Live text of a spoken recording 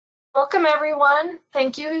Welcome, everyone.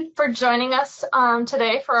 Thank you for joining us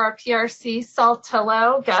today for our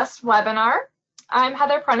PRC-Saltillo guest webinar. I'm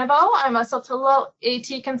Heather Prenovo. I'm a Saltillo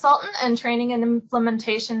AT consultant and training and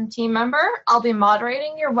implementation team member. I'll be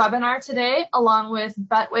moderating your webinar today along with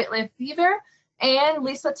Bet Waitley Fever and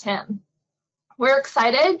Lisa Tim. We're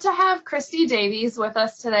excited to have Kristy Davies with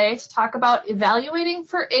us today to talk about evaluating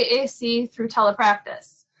for AAC through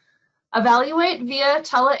telepractice. Evaluate via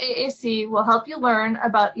TeleAAC will help you learn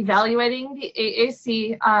about evaluating the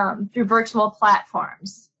AAC through virtual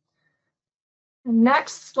platforms.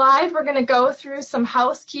 Next slide, we're going to go through some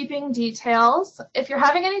housekeeping details. If you're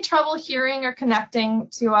having any trouble hearing or connecting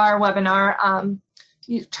to our webinar,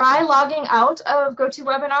 you try logging out of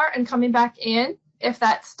GoToWebinar and coming back in. If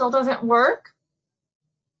that still doesn't work,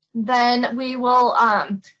 then we will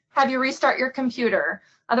have you restart your computer.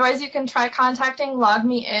 Otherwise, you can try contacting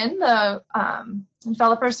LogMeIn, the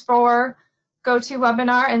developers for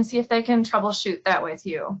GoToWebinar, and see if they can troubleshoot that with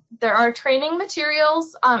you. There are training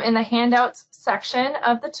materials in the handouts section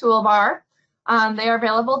of the toolbar. They are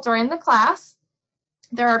available during the class.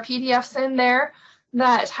 There are PDFs in there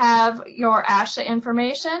that have your ASHA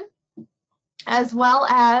information, as well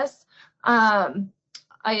as the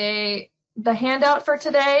handout for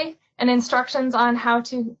today and instructions on how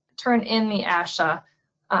to turn in the ASHA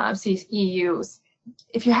CEUs.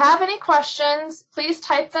 If you have any questions, please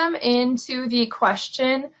type them into the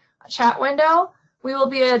question chat window. We will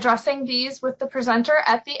be addressing these with the presenter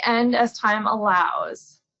at the end as time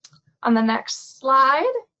allows. On the next slide,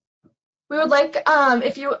 we would like,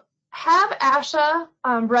 if you have ASHA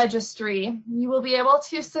registry, you will be able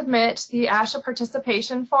to submit the ASHA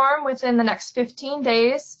participation form within the next 15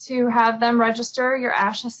 days to have them register your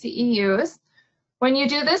ASHA CEUs. When you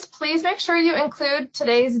do this, please make sure you include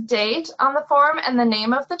today's date on the form and the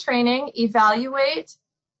name of the training, Evaluate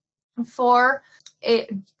for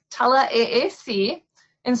TeleAAC.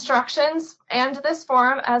 Instructions and this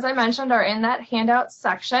form, as I mentioned, are in that handout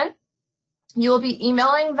section. You will be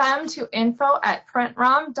emailing them to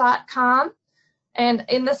info@prentrom.com. And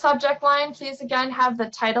in the subject line, please again have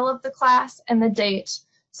the title of the class and the date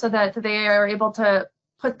so that they are able to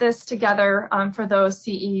put this together for those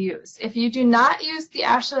CEUs. If you do not use the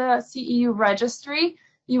ASHA CEU registry,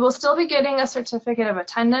 you will still be getting a certificate of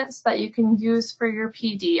attendance that you can use for your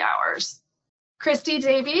PD hours. Kristy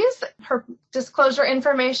Davies, her disclosure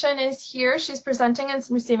information is here. She's presenting and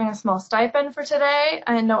receiving a small stipend for today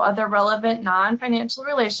and no other relevant non-financial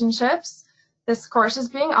relationships. This course is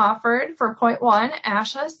being offered for point 1,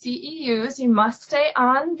 ASHA CEUs. You must stay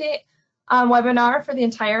on the webinar for the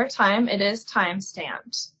entire time. It is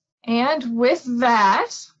time-stamped. And with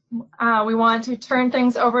that, we want to turn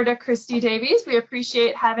things over to Kristy Davies. We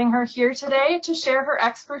appreciate having her here today to share her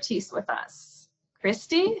expertise with us.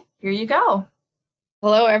 Kristy, here you go.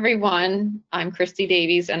 Hello, everyone. I'm Kristy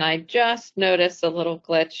Davies, and I just noticed a little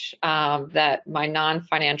glitch that my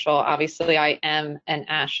non-financial, obviously I am an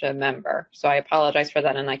ASHA member, so I apologize for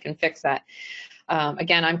that, and I can fix that.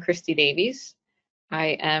 Again, I'm Kristy Davies.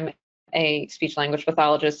 I am a speech-language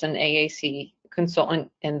pathologist and AAC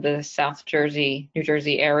consultant in the South Jersey, New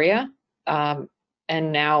Jersey area. And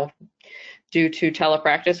now, due to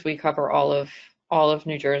telepractice, we cover all of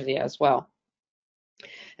New Jersey as well.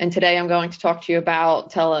 And today I'm going to talk to you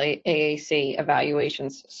about TeleAAC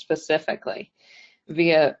evaluations specifically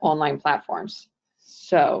via online platforms.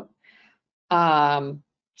 So,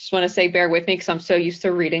 just want to say bear with me because I'm so used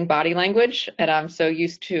to reading body language and I'm so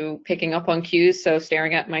used to picking up on cues. So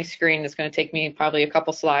staring at my screen is going to take me probably a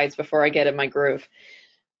couple slides before I get in my groove.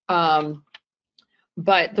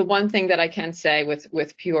 But the one thing that I can say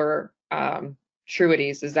with pure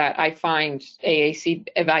truities is that I find AAC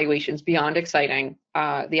evaluations beyond exciting.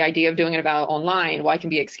 The idea of doing it online, while it can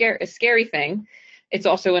be a scary thing, it's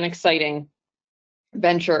also an exciting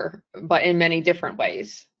venture, but in many different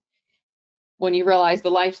ways. When you realize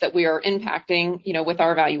the lives that we are impacting, with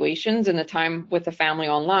our evaluations and the time with the family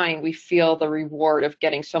online, we feel the reward of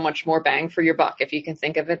getting so much more bang for your buck, if you can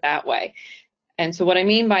think of it that way. And so what I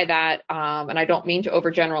mean by that, and I don't mean to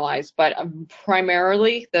overgeneralize, but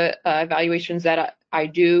primarily the evaluations that I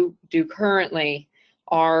do currently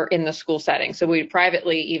are in the school setting. So we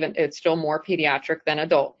privately, even it's still more pediatric than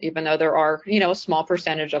adult, even though there are, a small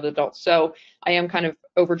percentage of adults. So I am kind of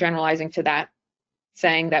overgeneralizing to that,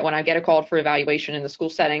 saying that when I get a call for evaluation in the school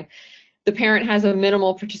setting, the parent has a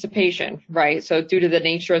minimal participation, right? So due to the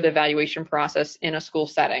nature of the evaluation process in a school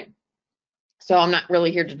setting. So I'm not really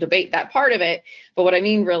here to debate that part of it, but what I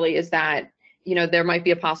mean really is that you know, there might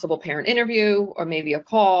be a possible parent interview or maybe a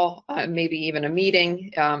call, maybe even a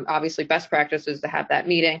meeting. Obviously, best practice is to have that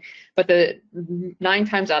meeting, but the 9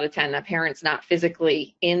 times out of 10, that parent's not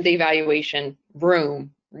physically in the evaluation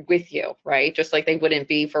room with you, right? Just like they wouldn't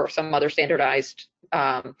be for some other standardized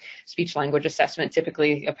speech language assessment.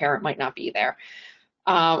 Typically, a parent might not be there,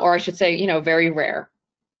 or I should say, you know, very rare.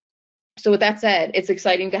 So with that said, it's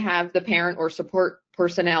exciting to have the parent or support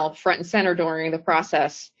personnel front and center during the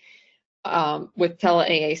process with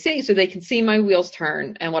TeleAAC, so they can see my wheels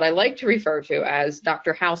turn, and what I like to refer to as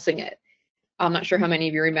Dr. Housing it. I'm not sure how many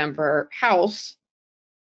of you remember House,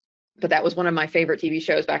 but that was one of my favorite TV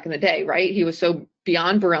shows back in the day, right? He was so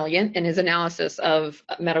beyond brilliant in his analysis of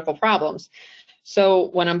medical problems. So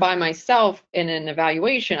when I'm by myself in an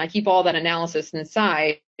evaluation, I keep all that analysis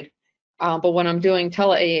inside. But when I'm doing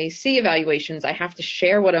TeleAAC evaluations, I have to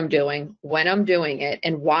share what I'm doing, when I'm doing it,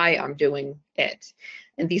 and why I'm doing it.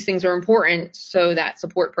 And these things are important so that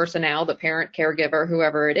support personnel, the parent, caregiver,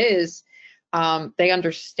 whoever it is, they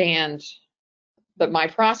understand my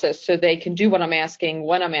process so they can do what I'm asking,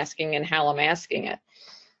 when I'm asking, and how I'm asking it.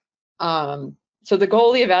 So the goal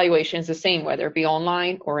of the evaluation is the same, whether it be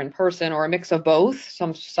online or in person or a mix of both,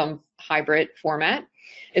 some hybrid format,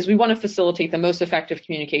 is we want to facilitate the most effective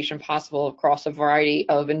communication possible across a variety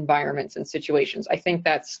of environments and situations. I think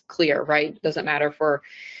that's clear, right? It doesn't matter if we're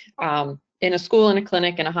in a school, in a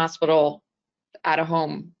clinic, in a hospital, at a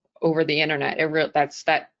home, over the internet.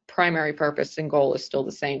 That primary purpose and goal is still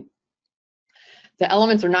the same. The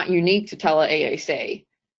elements are not unique to TeleAAC.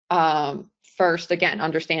 First, again,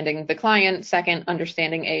 understanding the client. Second,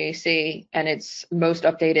 understanding AAC and its most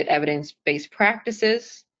updated evidence-based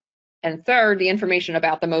practices. And third, the information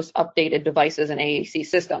about the most updated devices and AAC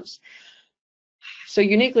systems. So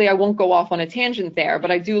uniquely, I won't go off on a tangent there,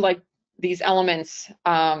 but I do like these elements.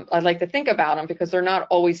 I like to think about them because they're not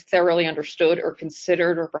always thoroughly understood or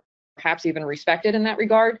considered or perhaps even respected in that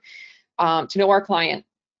regard. To know our client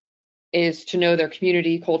is to know their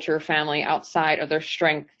community, culture, family outside of their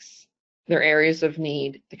strengths, their areas of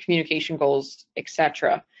need, the communication goals,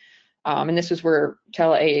 etc. And this is where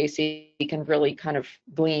TeleAAC can really kind of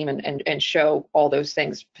gleam and show all those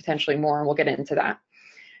things potentially more, and we'll get into that.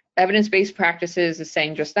 Evidence-based practices is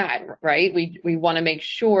saying just that, right? We want to make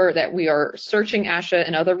sure that we are searching ASHA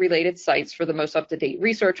and other related sites for the most up-to-date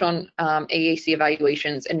research on AAC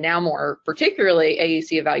evaluations, and now more particularly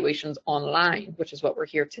AAC evaluations online, which is what we're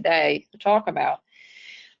here today to talk about.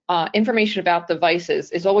 Information about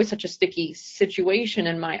devices is always such a sticky situation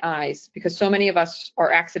in my eyes because so many of us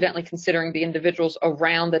are accidentally considering the individuals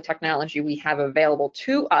around the technology we have available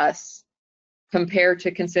to us compared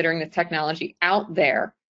to considering the technology out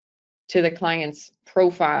there to the client's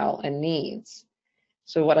profile and needs.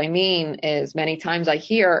 So what I mean is many times I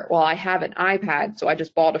hear, well, I have an iPad, so I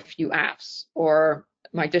just bought a few apps, or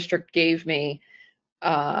my district gave me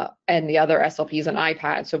and the other SLPs an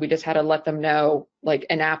iPad, so we just had to let them know like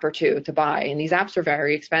an app or two to buy, and these apps are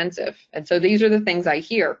very expensive. And so these are the things I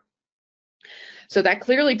hear. So that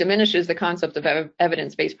clearly diminishes the concept of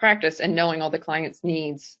evidence-based practice and knowing all the client's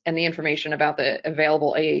needs and the information about the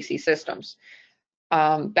available AAC systems.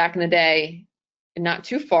 Back in the day, not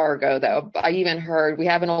too far ago though, I even heard we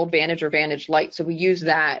have an old Vantage or Vantage Lite, so we use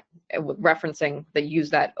that, referencing they use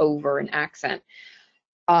that over an accent.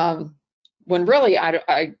 When really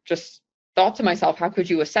I just thought to myself, how could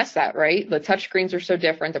you assess that, right? The touch screens are so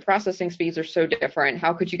different, the processing speeds are so different.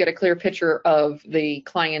 How could you get a clear picture of the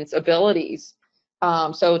client's abilities?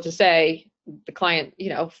 So to say the client, you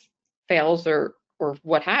know, fails or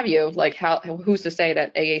what have you, like who's to say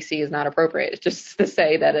that AAC is not appropriate? It's just to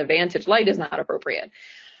say that a Vantage Lite is not appropriate.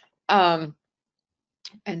 And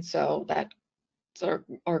so that's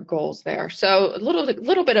our goals there. So a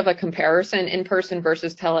little bit of a comparison, in person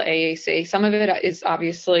versus TeleAAC. Some of it is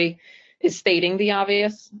obviously stating the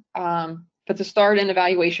obvious, but to start an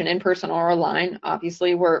evaluation in person or online,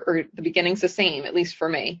 obviously the beginning's the same, at least for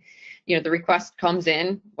me. You know, the request comes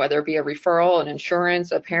in, whether it be a referral, an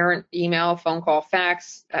insurance, a parent email, phone call,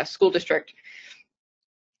 fax, a school district.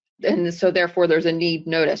 And so therefore there's a need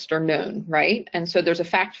noticed or known, right? And so there's a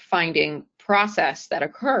fact-finding process that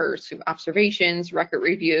occurs through observations, record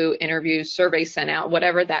review, interviews, surveys sent out,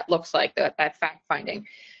 whatever that looks like, that fact-finding,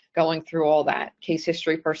 going through all that case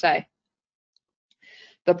history per se.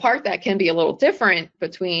 The part that can be a little different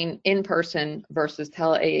between in-person versus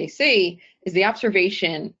TeleAAC is the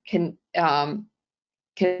observation can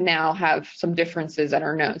now have some differences that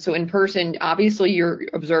are known. So in person, obviously you're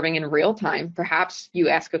observing in real time. Perhaps you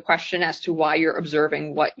ask a question as to why you're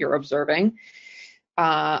observing what you're observing.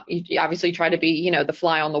 You obviously try to be, you know, the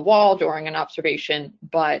fly on the wall during an observation,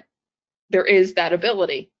 but there is that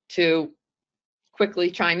ability to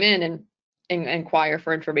quickly chime in and inquire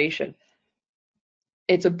for information.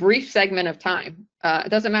 It's a brief segment of time. It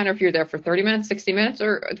doesn't matter if you're there for 30 minutes, 60 minutes,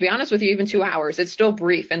 or to be honest with you, even 2 hours. It's still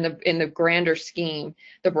brief in the grander scheme,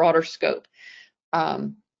 the broader scope.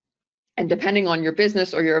 And depending on your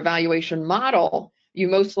business or your evaluation model, you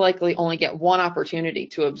most likely only get one opportunity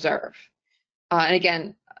to observe. And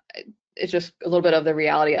again, it's just a little bit of the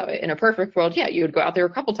reality of it. In a perfect world, yeah, you would go out there a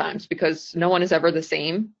couple times because no one is ever the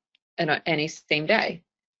same in any same day.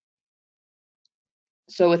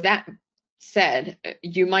 So with that said,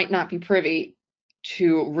 you might not be privy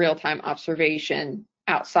to real-time observation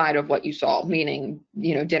outside of what you saw, meaning,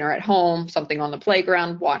 you know, dinner at home, something on the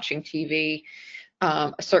playground, watching TV,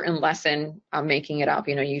 a certain lesson, making it up.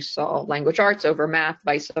 You know, you saw language arts over math,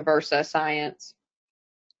 vice versa, science.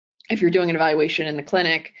 If you're doing an evaluation in the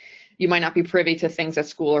clinic, you might not be privy to things at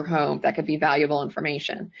school or home that could be valuable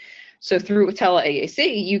information. So through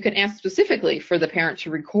TeleAAC, you can ask specifically for the parent to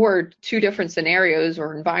record 2 different scenarios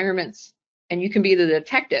or environments, and you can be the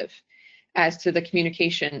detective as to the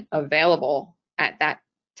communication available at that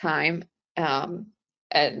time,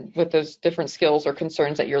 and with those different skills or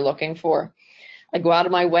concerns that you're looking for. I go out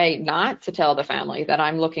of my way not to tell the family that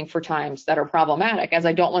I'm looking for times that are problematic, as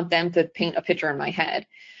I don't want them to paint a picture in my head.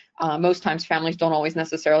 Most times families don't always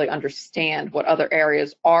necessarily understand what other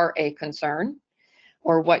areas are a concern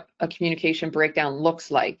or what a communication breakdown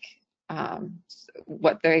looks like.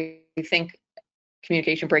 What they think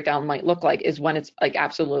communication breakdown might look like is when it's like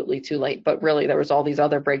absolutely too late, but really there was all these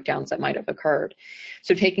other breakdowns that might have occurred.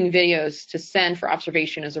 So taking videos to send for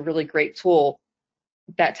observation is a really great tool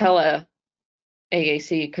that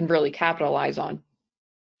TeleAAC can really capitalize on.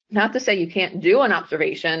 Not to say you can't do an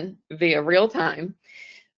observation via real time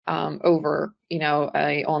over, you know,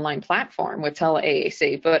 a online platform with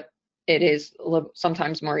TeleAAC, but it is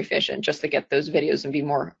sometimes more efficient just to get those videos and be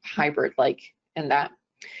more hybrid like in that.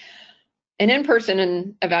 An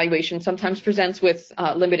in-person evaluation sometimes presents with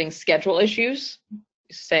limiting schedule issues.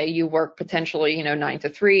 Say you work potentially, you know, 9 to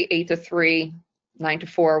 3, 8 to 3, 9 to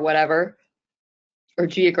 4, whatever, or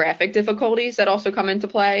geographic difficulties that also come into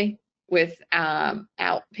play with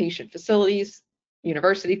outpatient facilities,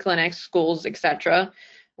 university clinics, schools, etc.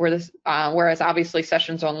 Whereas obviously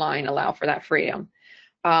sessions online allow for that freedom.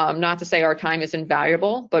 Not to say our time is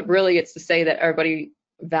invaluable, but really it's to say that everybody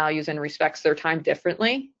values and respects their time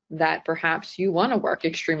differently, that perhaps you want to work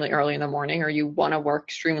extremely early in the morning or you want to work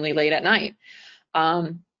extremely late at night.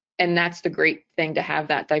 And that's the great thing to have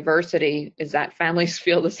that diversity, is that families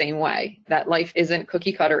feel the same way, that life isn't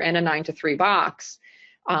cookie cutter in a 9 to 3 box.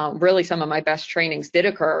 Really, some of my best trainings did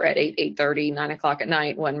occur at 8, 8:30, 9 o'clock at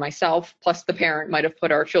night, when myself plus the parent might have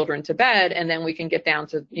put our children to bed, and then we can get down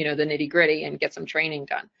to, you know, the nitty gritty and get some training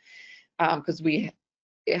done, because we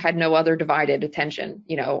had no other divided attention.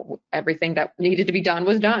 You know, everything that needed to be done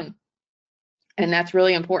was done. And that's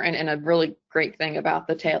really important and a really great thing about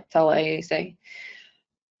the TeleAAC.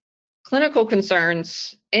 Clinical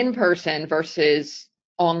concerns in person versus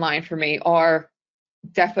online for me are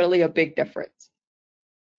definitely a big difference.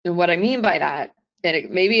 And what I mean by that, and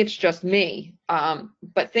maybe it's just me,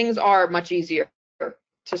 but things are much easier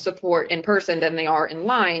to support in person than they are in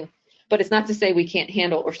line. But it's not to say we can't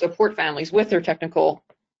handle or support families with their technical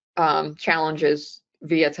challenges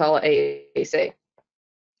via TeleAAC.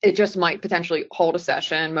 It just might potentially hold a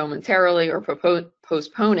session momentarily or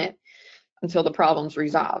postpone it until the problem's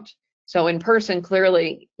resolved. So in person,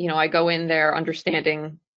 clearly, you know, I go in there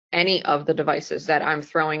understanding any of the devices that I'm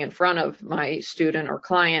throwing in front of my student or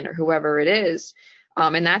client or whoever it is.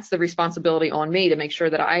 And that's the responsibility on me to make sure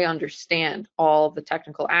that I understand all the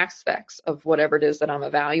technical aspects of whatever it is that I'm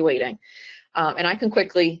evaluating. And I can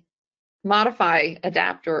quickly modify,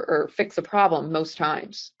 adapt, or fix a problem most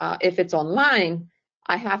times. If it's online,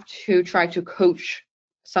 I have to try to coach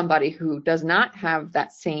somebody who does not have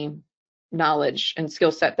that same knowledge and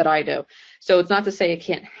skill set that I do. So it's not to say it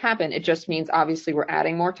can't happen. It just means obviously we're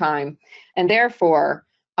adding more time, and therefore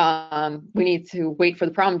we need to wait for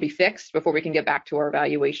the problem to be fixed before we can get back to our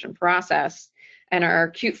evaluation process. And our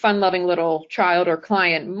cute, fun-loving little child or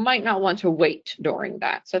client might not want to wait during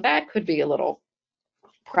that. So that could be a little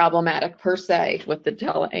problematic per se with the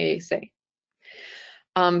TeleAAC.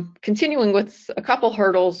 Continuing with a couple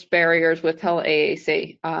hurdles, barriers with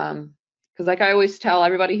TeleAAC, because like I always tell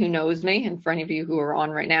everybody who knows me, and for any of you who are on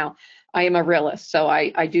right now, I am a realist. So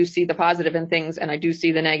I do see the positive in things, and I do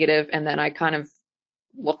see the negative, and then I kind of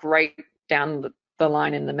look right down the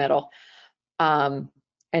line in the middle.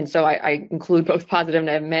 And so I include both positive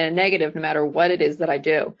and negative no matter what it is that I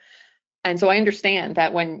do. And so I understand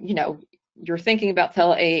that when, you know, you're thinking about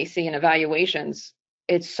TeleAAC and evaluations,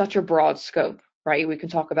 it's such a broad scope. right? We can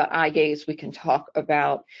talk about eye gaze, we can talk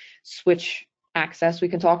about switch access, we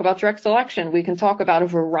can talk about direct selection, we can talk about a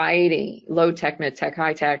variety, low tech, mid tech,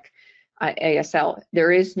 high tech, ASL.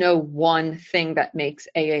 There is no one thing that makes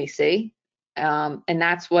AAC, and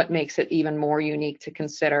that's what makes it even more unique to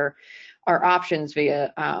consider our options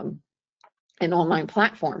via an online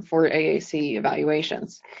platform for AAC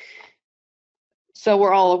evaluations. So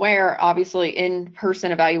we're all aware, obviously,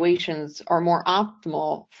 in-person evaluations are more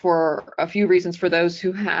optimal for a few reasons for those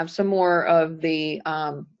who have some more of the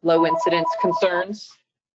low incidence concerns.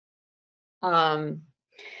 So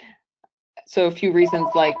a few reasons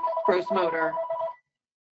like gross motor,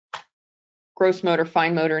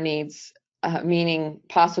 fine motor needs, meaning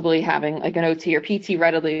possibly having like an OT or PT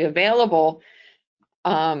readily available.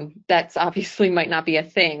 That's obviously might not be a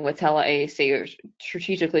thing with TeleAAC, or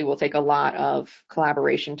strategically will take a lot of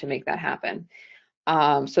collaboration to make that happen.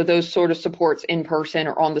 So those sort of supports in person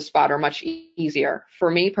or on the spot are much easier.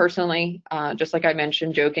 For me personally, just like I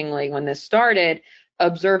mentioned jokingly when this started,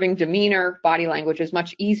 observing demeanor, body language is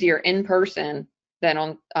much easier in person than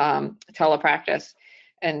on telepractice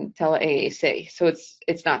and TeleAAC. So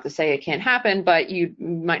it's not to say it can't happen, but you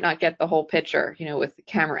might not get the whole picture, you know, with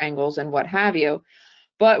camera angles and what have you.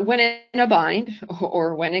 But when in a bind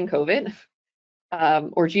or when in COVID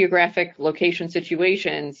or geographic location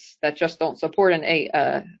situations that just don't support an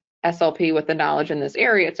SLP with the knowledge in this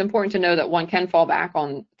area, it's important to know that one can fall back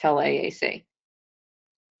on TeleAAC.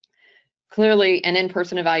 Clearly, an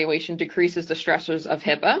in-person evaluation decreases the stressors of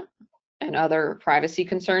HIPAA and other privacy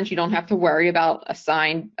concerns. You don't have to worry about a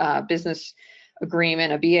signed business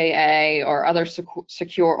agreement, a BAA, or other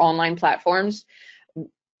secure online platforms.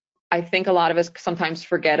 I think a lot of us sometimes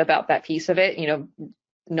forget about that piece of it, you know,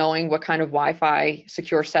 knowing what kind of Wi-Fi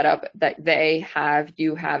secure setup that they have,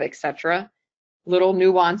 you have, etc. Little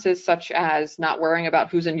nuances such as not worrying about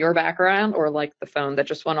who's in your background, or like the phone that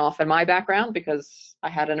just went off in my background because I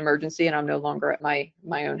had an emergency and I'm no longer at my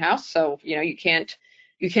own house. So, you know, you can't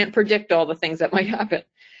predict all the things that might happen.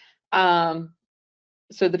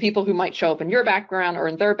 So the people who might show up in your background or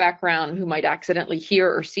in their background who might accidentally hear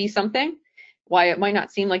or see something, why it might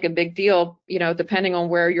not seem like a big deal, you know, depending on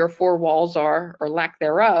where your four walls are or lack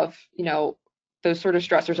thereof, you know, those sort of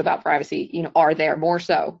stressors about privacy, you know, are there more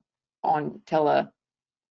so on tele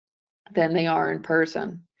than they are in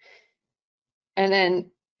person. And then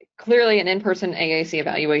clearly an in-person AAC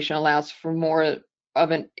evaluation allows for more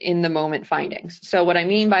of an in-the-moment findings. So what I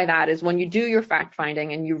mean by that is when you do your fact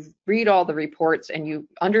finding and you read all the reports and you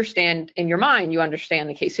understand in your mind, you understand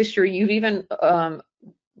the case history, you've even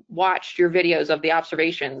watched your videos of the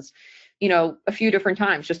observations, you know, a few different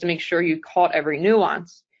times just to make sure you caught every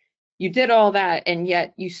nuance. You did all that, and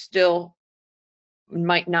yet you still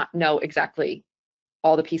might not know exactly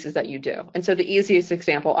all the pieces that you do. And so the easiest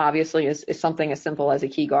example, obviously, is something as simple as a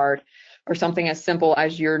key guard, or something as simple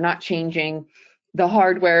as you're not changing the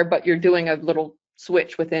hardware, but you're doing a little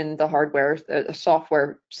switch within the hardware, a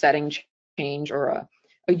software setting change, or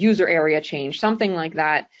a user area change, something like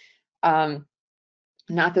that.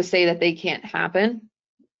 Not to say that they can't happen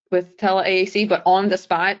with TeleAAC, but on the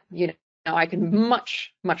spot, you know, I can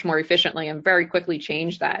much more efficiently and very quickly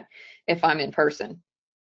change that if I'm in person.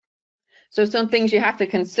 So some things you have to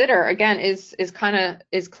consider, again, is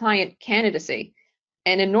client candidacy.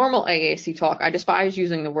 And in normal AAC talk, I despise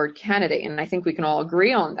using the word candidate, and I think we can all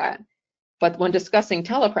agree on that. But when discussing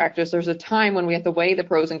telepractice, there's a time when we have to weigh the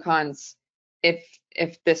pros and cons if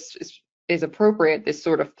this is appropriate, this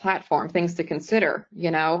sort of platform, things to consider,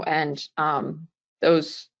 you know, and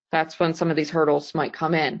that's when some of these hurdles might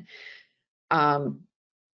come in. And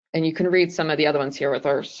you can read some of the other ones here with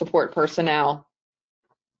our support personnel.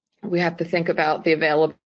 We have to think about the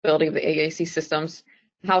availability of the AAC systems,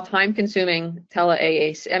 how time-consuming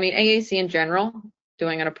TeleAAC, I mean, AAC in general,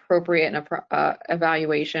 doing an appropriate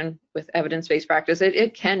evaluation with evidence-based practice,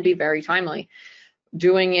 it can be very timely.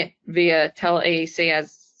 Doing it via TeleAAC,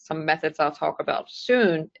 as some methods I'll talk about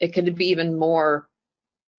soon, it could be even more,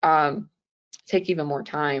 take even more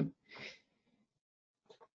time.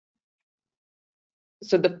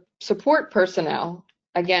 So the support personnel,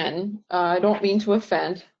 again, I don't mean to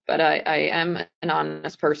offend, but I am an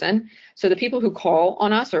honest person. So the people who call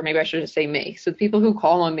on us, or maybe I should just say me, so the people who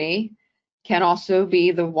call on me can also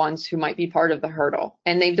be the ones who might be part of the hurdle,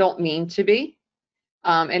 and they don't mean to be.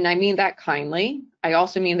 And I mean that kindly. I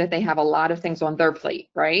also mean that they have a lot of things on their plate,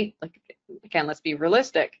 right? Like, again, let's be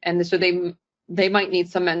realistic. And so they might need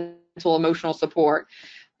some mental, emotional support,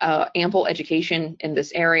 ample education in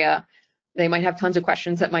this area. They might have tons of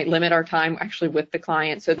questions that might limit our time actually with the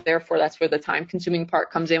client. So therefore, that's where the time-consuming part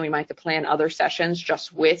comes in. We might have to plan other sessions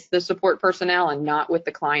just with the support personnel and not with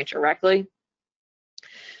the client directly.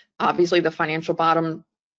 Obviously, the financial bottom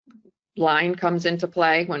line comes into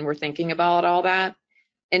play when we're thinking about all that.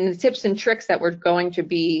 And the tips and tricks that we're going to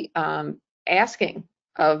be asking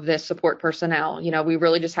of this support personnel, you know, we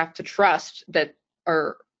really just have to trust that,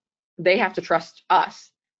 or they have to trust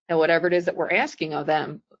us, and whatever it is that we're asking of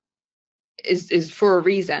them is for a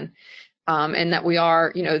reason, and that we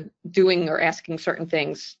are, you know, doing or asking certain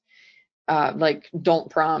things, like don't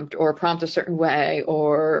prompt, or prompt a certain way,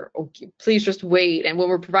 or please just wait. And when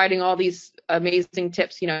we're providing all these amazing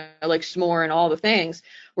tips, you know, like s'more and all the things,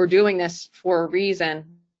 we're doing this for a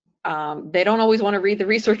reason. They don't always want to read the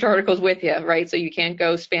research articles with you, right? So you can't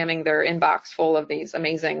go spamming their inbox full of these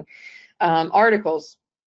amazing articles.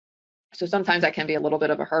 So sometimes that can be a little bit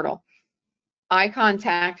of a hurdle. Eye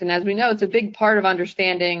contact, and as we know, it's a big part of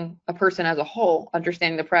understanding a person as a whole,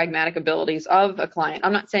 understanding the pragmatic abilities of a client.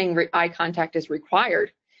 I'm not saying eye contact is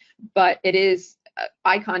required, but it is,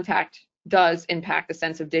 eye contact does impact the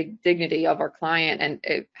sense of dignity of our client,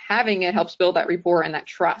 and having it helps build that rapport and that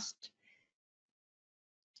trust.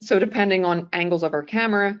 So depending on angles of our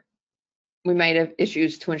camera, we might have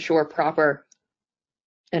issues to ensure proper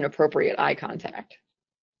and appropriate eye contact.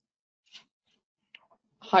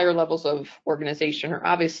 Higher levels of organization are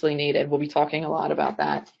obviously needed. We'll be talking a lot about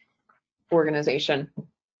that organization.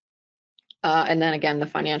 And then again, the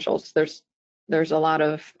financials. There's a lot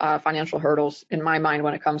of financial hurdles in my mind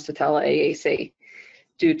when it comes to TeleAAC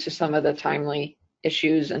due to some of the timely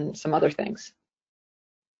issues and some other things.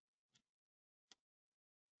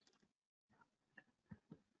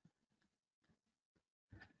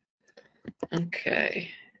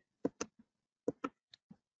 Okay.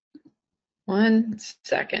 1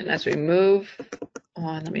 second as we move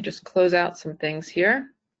on. Let me just close out some things here.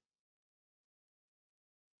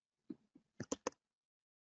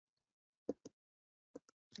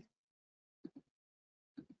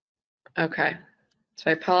 Okay,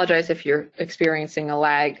 so I apologize if you're experiencing a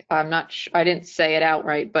lag. I'm not I didn't say it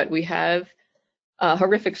outright, but we have a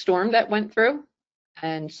horrific storm that went through,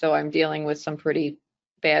 and so I'm dealing with some pretty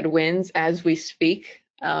bad winds as we speak.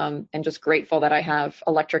 And just grateful that I have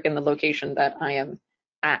electric in the location that I am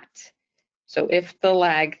at. So if the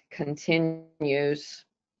lag continues,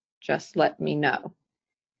 just let me know.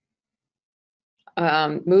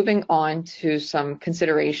 Moving on to some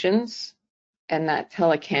considerations and that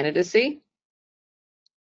telecandidacy.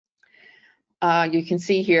 You can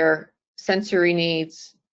see here sensory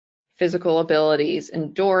needs, physical abilities,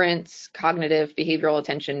 endurance, cognitive, behavioral,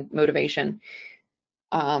 attention, motivation.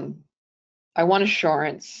 I want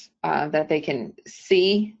assurance that they can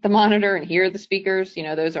see the monitor and hear the speakers. You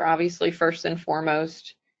know, those are obviously first and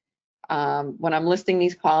foremost. When I'm listing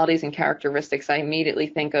these qualities and characteristics, I immediately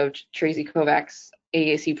think of Tracy Kovac's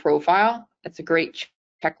AAC profile. It's a great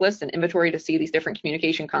checklist and inventory to see these different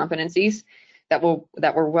communication competencies that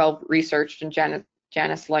were well researched in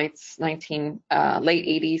Janice Light's late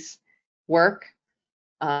 80s work.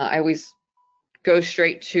 I always go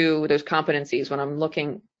straight to those competencies when I'm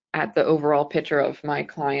looking at the overall picture of my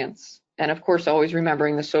clients. And of course, always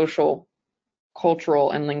remembering the social,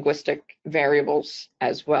 cultural, and linguistic variables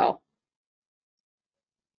as well.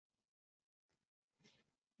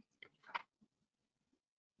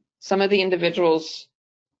 Some of the individuals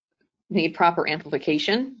need proper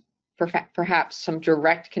amplification, perhaps some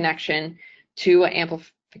direct connection to an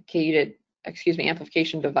amplification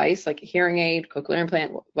device like a hearing aid, cochlear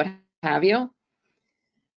implant, what have you.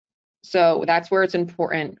 So that's where it's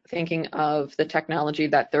important thinking of the technology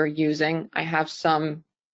that they're using. I have some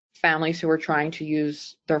families who are trying to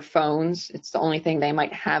use their phones. It's the only thing they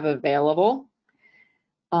might have available.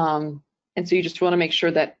 And so you just want to make sure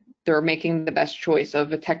that they're making the best choice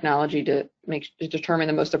of a technology to determine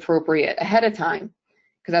the most appropriate ahead of time,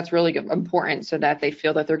 because that's really important so that they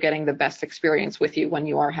feel that they're getting the best experience with you when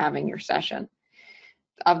you are having your session.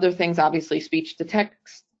 Other things, obviously, speech to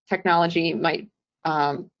text technology might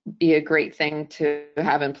be a great thing to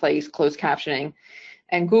have in place, closed captioning.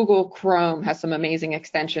 And Google Chrome has some amazing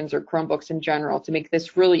extensions, or Chromebooks in general, to make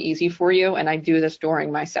this really easy for you. And I do this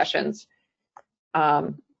during my sessions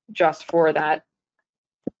just for that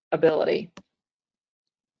ability.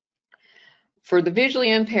 For the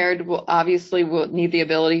visually impaired, we'll need the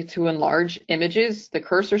ability to enlarge images, the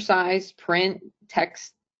cursor size, print,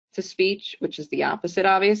 text to speech, which is the opposite,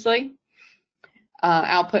 obviously.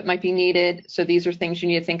 Output might be needed. So these are things you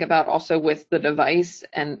need to think about also with the device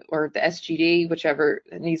or the SGD, whichever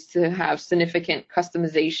needs to have significant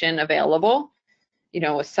customization available, you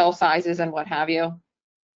know, with cell sizes and what have you.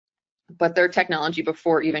 But their technology,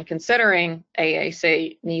 before even considering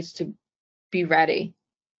AAC, needs to be ready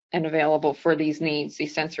and available for these needs,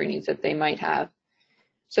 these sensory needs that they might have.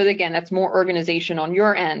 So again, that's more organization on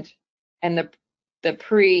your end, and the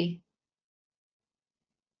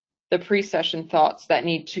pre-session thoughts that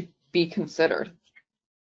need to be considered.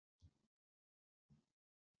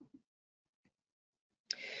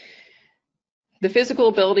 The physical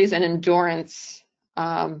abilities and endurance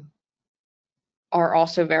are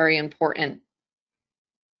also very important.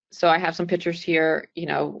 So I have some pictures here, you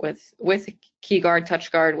know, with key guard, touch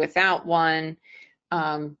guard, without one.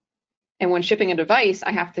 And when shipping a device,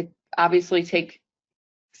 I have to obviously take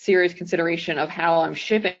serious consideration of how I'm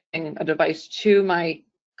shipping a device to my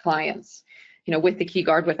clients, you know, with the key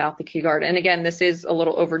guard, without the key guard. And again, this is a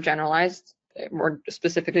little overgeneralized. We're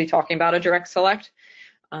specifically talking about a direct select.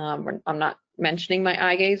 I'm not mentioning my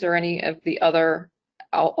eye gaze or any of the other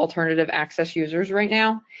alternative access users right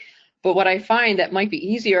now. But what I find that might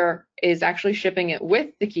be easier is actually shipping it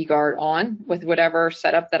with the key guard on, with whatever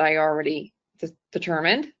setup that I already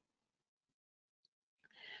determined.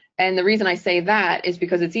 And the reason I say that is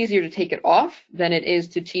because it's easier to take it off than it is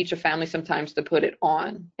to teach a family sometimes to put it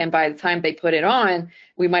on. And by the time they put it on,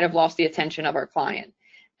 we might have lost the attention of our client,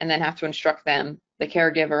 and then have to instruct them, the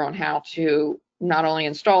caregiver, on how to not only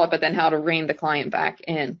install it, but then how to rein the client back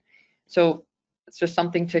in. So it's just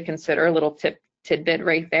something to consider. A little tidbit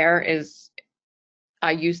right there is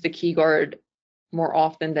I use the key guard more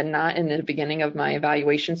often than not in the beginning of my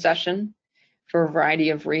evaluation session for a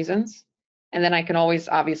variety of reasons. And then I can always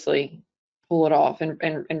obviously pull it off and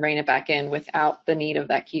rein it back in without the need of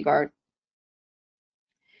that key guard.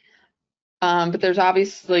 But there's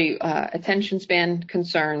obviously attention span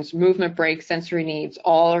concerns, movement breaks, sensory needs,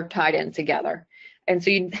 all are tied in together. And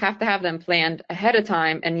so you have to have them planned ahead of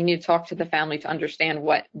time, and you need to talk to the family to understand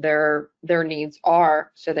what their needs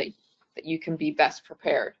are so that you can be best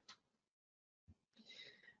prepared.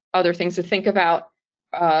 Other things to think about,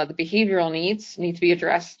 the behavioral needs need to be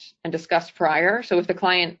addressed and discussed prior. So if the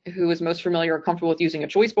client who is most familiar or comfortable with using a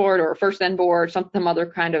choice board or a first then board, some other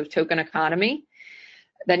kind of token economy,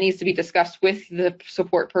 that needs to be discussed with the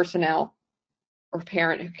support personnel or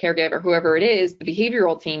parent, caregiver, whoever it is, the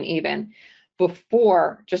behavioral team even,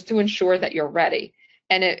 before, just to ensure that you're ready.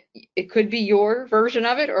 And it could be your version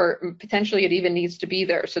of it, or potentially it even needs to be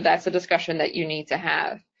there. So that's a discussion that you need to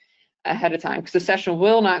have ahead of time, because the session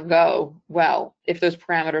will not go well if those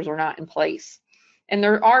parameters are not in place. And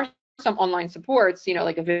there are some online supports, you know,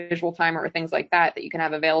 like a visual timer or things like that, that you can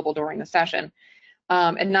have available during the session.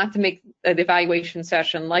 And not to make an evaluation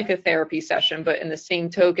session like a therapy session, but in the same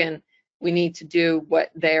token, we need to do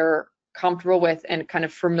what they're comfortable with and kind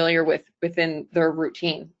of familiar with within their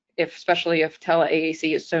routine. Especially if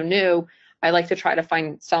TeleAAC is so new, I like to try to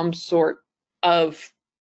find some sort of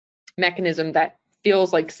mechanism that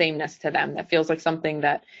feels like sameness to them, that feels like something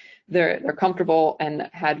that they're comfortable and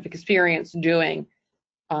had experience doing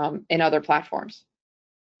in other platforms.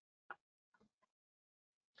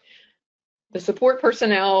 The support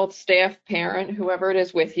personnel, staff, parent, whoever it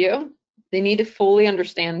is with you, they need to fully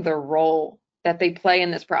understand their role that they play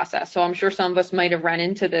in this process. So I'm sure some of us might have run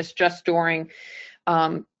into this just during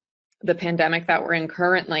the pandemic that we're in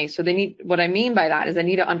currently. So they need, what I mean by that is they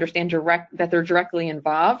need to understand that they're directly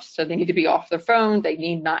involved. So they need to be off their phone. They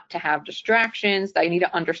need not to have distractions. They need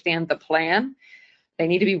to understand the plan. They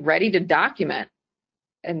need to be ready to document.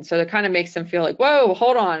 And so it kind of makes them feel like, whoa,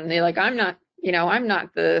 hold on. And they're like, I'm not, you know, I'm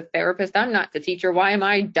not the therapist. I'm not the teacher. Why am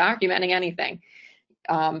I documenting anything?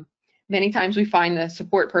 Many times we find the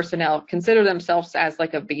support personnel consider themselves as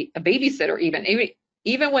like a babysitter,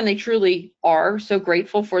 even when they truly are so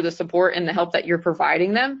grateful for the support and the help that you're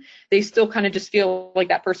providing them, they still kind of just feel like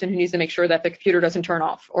that person who needs to make sure that the computer doesn't turn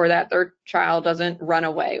off or that their child doesn't run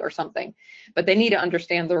away or something. But they need to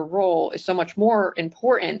understand their role is so much more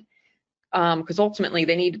important, because ultimately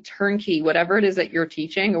they need to turnkey whatever it is that you're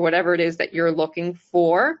teaching or whatever it is that you're looking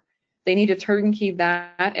for. They need to turnkey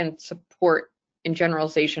that and support in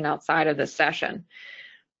generalization outside of the session.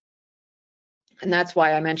 And that's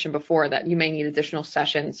why I mentioned before that you may need additional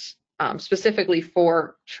sessions specifically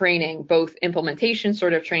for training, both implementation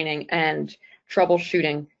sort of training and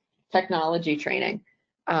troubleshooting technology training.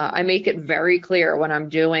 I make it very clear when I'm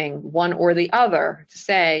doing one or the other to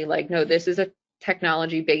say, like, no, this is a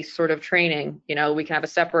technology-based sort of training. You know, we can have a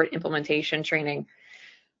separate implementation training,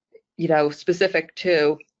 you know, specific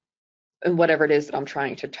to whatever it is that I'm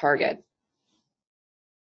trying to target.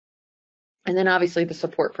 And then obviously the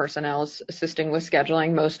support personnel is assisting with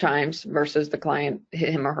scheduling most times versus the client,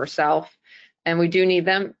 him or herself. And we do need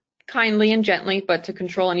them kindly and gently, but to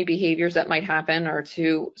control any behaviors that might happen or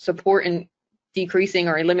to support in decreasing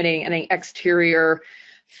or eliminating any exterior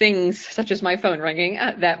things such as my phone ringing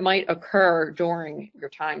that might occur during your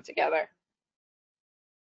time together.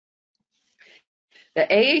 The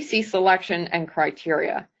AAC selection and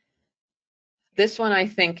criteria. This one I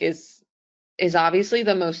think is obviously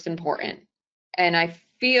the most important. And I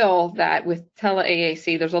feel that with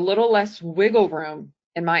TeleAAC, there's a little less wiggle room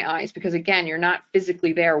in my eyes, because again, you're not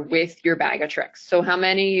physically there with your bag of tricks. So how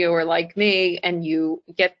many of you are like me and you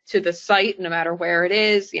get to the site, no matter where it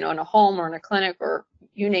is, in a home or in a clinic or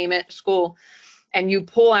you name it, school, and you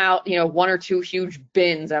pull out, 1 or 2 huge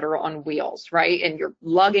bins that are on wheels, right? And you're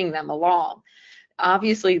lugging them along.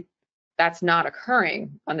 Obviously, that's not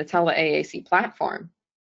occurring on the TeleAAC platform.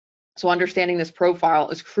 So understanding this profile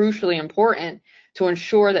is crucially important to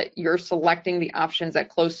ensure that you're selecting the options that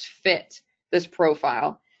close fit this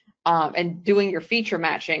profile, and doing your feature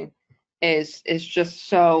matching is just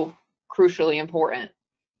so crucially important.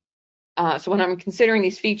 So when I'm considering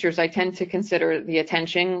these features, I tend to consider the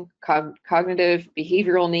attention, cognitive,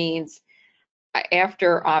 behavioral needs,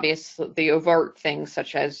 after obviously the overt things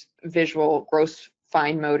such as visual, gross,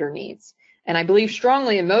 fine motor needs. And I believe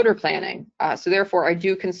strongly in motor planning. So therefore, I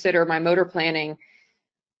do consider my motor planning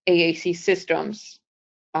AAC systems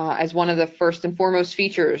as one of the first and foremost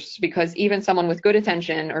features, because even someone with good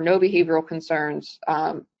attention or no behavioral concerns,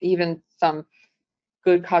 even some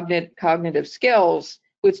good cognitive skills,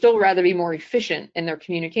 would still rather be more efficient in their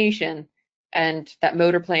communication, and that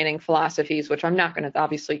motor planning philosophies, which I'm not going to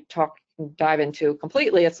obviously dive into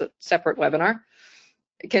completely, it's a separate webinar,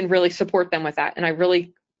 can really support them with that. And I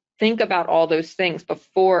really think about all those things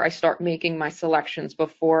before I start making my selections,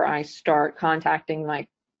 before I start contacting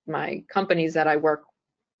my companies that I work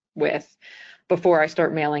with, before I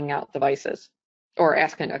start mailing out devices or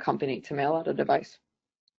asking a company to mail out a device.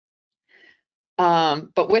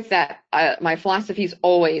 But with that, my philosophy is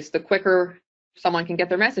always the quicker someone can get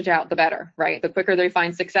their message out, the better, right? The quicker they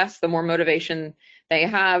find success, the more motivation they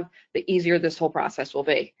have, the easier this whole process will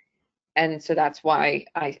be. And so that's why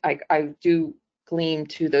I do glean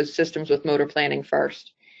to those systems with motor planning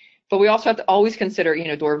first. But we also have to always consider,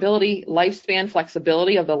 durability, lifespan,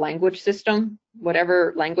 flexibility of the language system.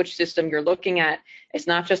 Whatever language system you're looking at, it's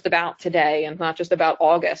not just about today and not just about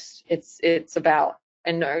August. It's about,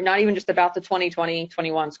 and not even just about the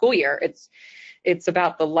 2020-21 school year. It's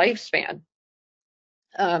about the lifespan.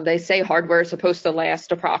 They say hardware is supposed to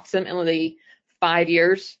last approximately 5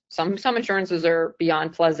 years. Some insurances are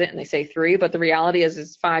beyond pleasant and they say 3, but the reality is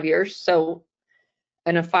it's 5 years. So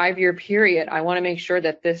in a 5-year period, I want to make sure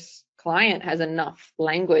that this client has enough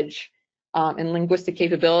language and linguistic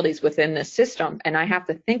capabilities within this system. And I have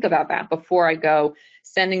to think about that before I go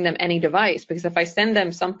sending them any device, because if I send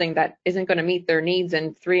them something that isn't going to meet their needs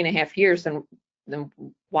in 3.5 years, then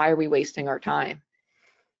why are we wasting our time?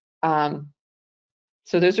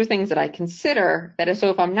 So those are things that I consider. So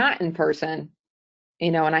if I'm not in person,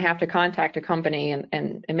 and I have to contact a company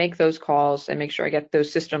and make those calls and make sure I get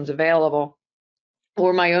those systems available,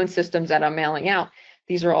 or my own systems that I'm mailing out,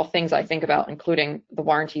 these are all things I think about, including the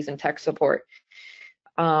warranties and tech support.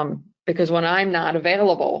 Because when I'm not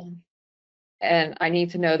available, and I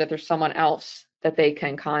need to know that there's someone else that they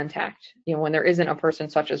can contact, when there isn't a person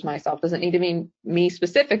such as myself, doesn't need to mean me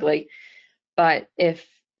specifically, but if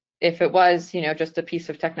it was, just a piece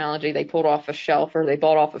of technology they pulled off a shelf or they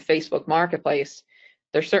bought off of Facebook Marketplace,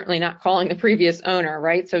 they're certainly not calling the previous owner,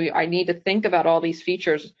 right? So I need to think about all these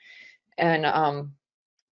features and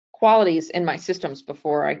qualities in my systems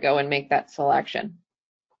before I go and make that selection.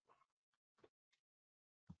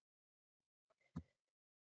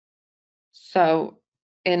 So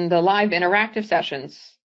in the live interactive sessions,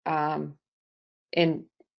 in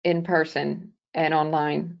person and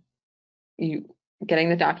online, you getting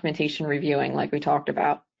the documentation, reviewing like we talked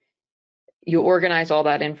about, you organize all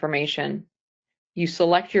that information, you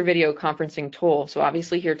select your video conferencing tool. So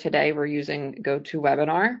obviously here today we're using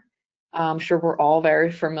GoToWebinar. I'm sure we're all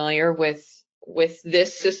very familiar with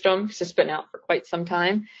this system. It's been out for quite some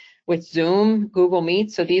time, with Zoom, Google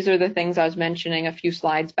Meet. So these are the things I was mentioning a few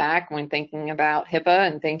slides back when thinking about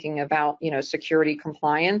HIPAA and thinking about, security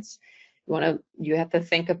compliance. You have to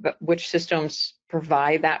think about which systems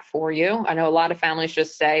provide that for you. I know a lot of families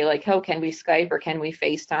just say like, oh, can we Skype or can we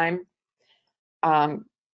FaceTime? You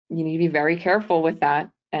need to be very careful with that.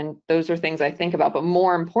 And those are things I think about. But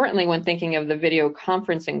more importantly, when thinking of the video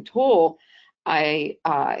conferencing tool, I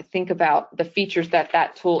think about the features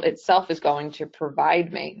that tool itself is going to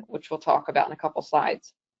provide me, which we'll talk about in a couple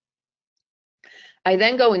slides. I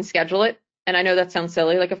then go and schedule it. And I know that sounds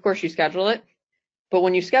silly, like of course you schedule it, but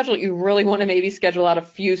when you schedule it, you really want to maybe schedule out a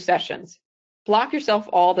few sessions. Block yourself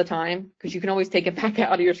all the time, because you can always take it back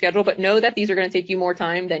out of your schedule, but know that these are going to take you more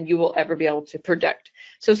time than you will ever be able to predict.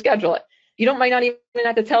 So schedule it. You might not even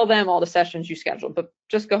have to tell them all the sessions you scheduled, but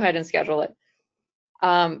just go ahead and schedule it.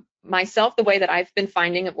 myself, the way that I've been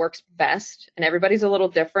finding it works best, and everybody's a little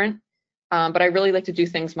different, but I really like to do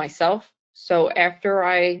things myself. So after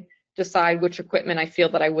I decide which equipment I feel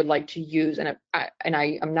that I would like to use, and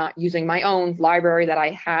I am not using my own library that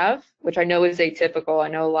I have, which I know is atypical. I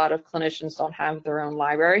know a lot of clinicians don't have their own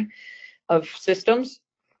library of systems.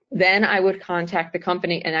 Then I would contact the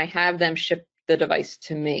company and I have them ship the device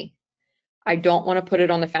to me. I don't want to put it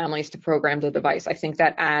on the families to program the device. I think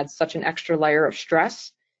that adds such an extra layer of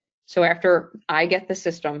stress. So after I get the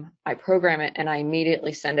system, I program it and I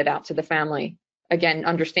immediately send it out to the family. Again,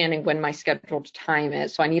 understanding when my scheduled time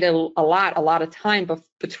is. So I need a lot of time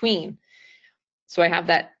between. So I have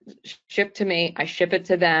that shipped to me, I ship it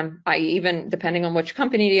to them. I even, depending on which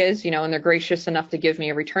company it is, and they're gracious enough to give me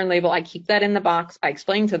a return label, I keep that in the box. I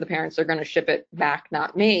explain to the parents they're going to ship it back,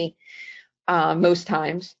 not me, most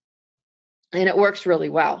times. And it works really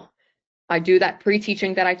well. I do that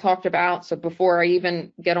pre-teaching that I talked about. So before I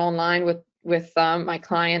even get online with my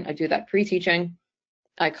client, I do that pre-teaching.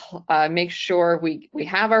 I make sure we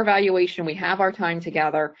have our evaluation, we have our time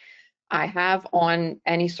together. I have on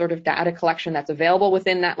any sort of data collection that's available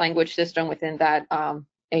within that language system, within that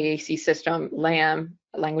AAC system, LAM,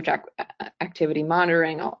 language activity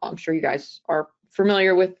monitoring. I'm sure you guys are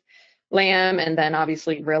familiar with LAM, and then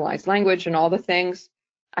obviously realized language and all the things.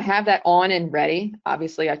 I have that on and ready.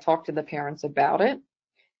 Obviously, I talk to the parents about it.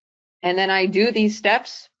 And then I do these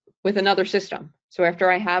steps with another system. So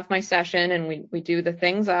after I have my session and we do the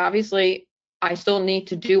things, obviously, I still need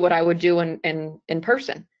to do what I would do in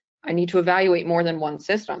person. I need to evaluate more than one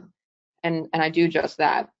system, and I do just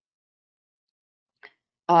that.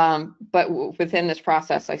 But within this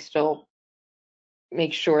process, I still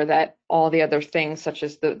make sure that all the other things, such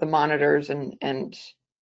as the monitors and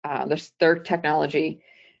the third technology,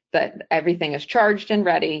 that everything is charged and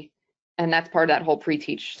ready, and that's part of that whole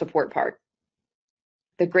pre-teach support part.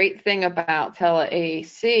 The great thing about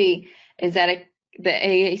TeleAAC is that the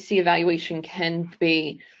AAC evaluation can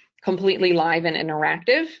be completely live and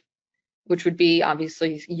interactive, which would be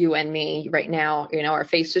obviously you and me right now. Our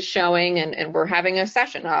face is showing and we're having a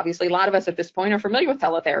session. Obviously, a lot of us at this point are familiar with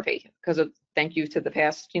teletherapy because of thank you to the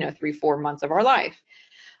past 3-4 months of our life.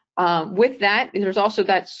 With that, there's also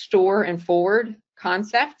that store and forward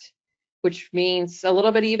concept, which means a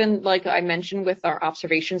little bit, even like I mentioned with our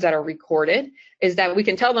observations that are recorded, is that we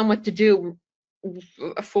can tell them what to do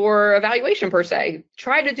for evaluation per se.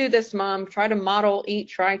 Try to do this, mom, try to model eat,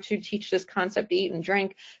 try to teach this concept, eat and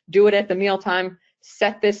drink, do it at the mealtime,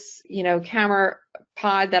 set this, camera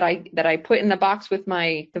pod that I put in the box with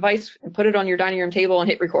my device and put it on your dining room table and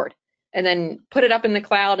hit record, and then put it up in the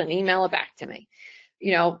cloud and email it back to me.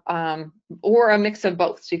 Or a mix of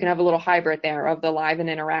both. So you can have a little hybrid there of the live and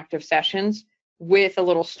interactive sessions with a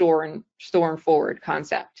little store and forward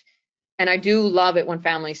concept. And I do love it when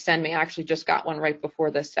families send me, I actually just got one right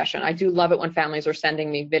before this session. I do love it when families are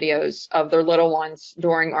sending me videos of their little ones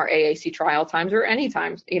during our AAC trial times or any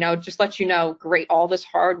times, just let you know, great, all this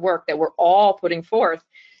hard work that we're all putting forth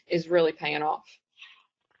is really paying off.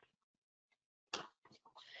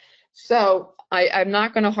 So I'm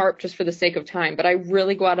not going to harp just for the sake of time, but I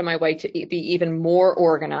really go out of my way to be even more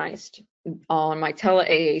organized on my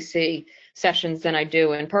TeleAAC sessions than I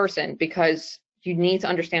do in person, because you need to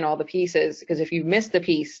understand all the pieces, because if you miss the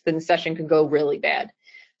piece, then the session can go really bad.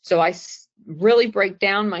 So I really break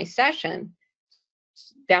down my session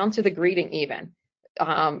down to the greeting even.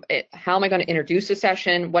 How am I going to introduce a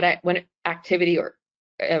session? What activity or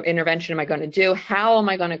intervention am I going to do?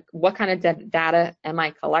 What kind of data am I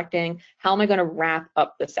collecting? How am I going to wrap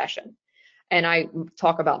up the session? And I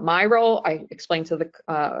talk about my role. I explain to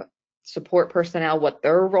the support personnel what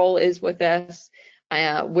their role is with this,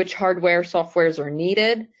 which hardware, softwares are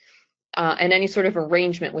needed, and any sort of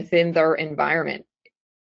arrangement within their environment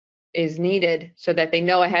is needed so that they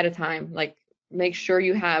know ahead of time, like, make sure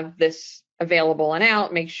you have this available and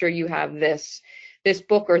out, make sure you have this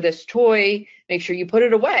book or this toy, make sure you put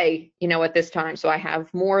it away, at this time, so I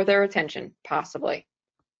have more of their attention, possibly.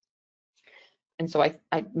 And so I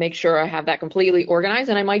make sure I have that completely organized,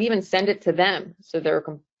 and I might even send it to them so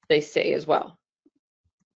they see as well.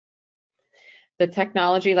 The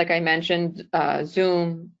technology, like I mentioned,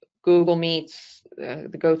 Zoom, Google Meets, the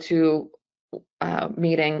go-to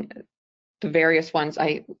meeting, the various ones,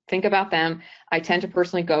 I think about them. I tend to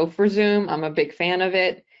personally go for Zoom. I'm a big fan of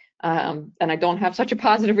it. And I don't have such a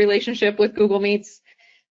positive relationship with Google Meets,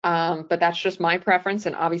 but that's just my preference.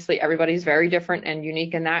 And obviously everybody's very different and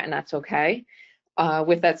unique in that, and that's okay.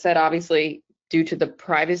 With that said, obviously, due to the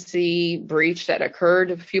privacy breach that occurred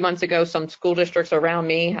a few months ago, some school districts around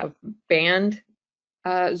me have banned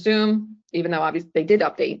Zoom, even though obviously they did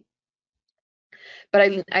update.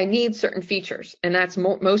 but I need certain features, and that's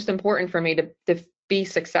most important for me to be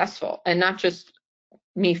successful, and not just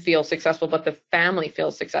me feel successful, but the family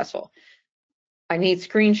feels successful. I need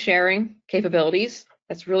screen sharing capabilities.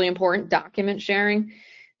 That's really important. Document sharing.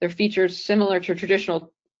 They're features similar to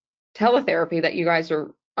traditional teletherapy that you guys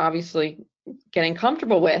are obviously getting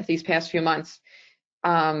comfortable with these past few months.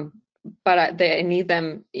 But I need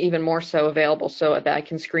them even more so available so that I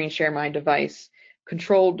can screen share my device.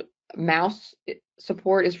 Controlled mouse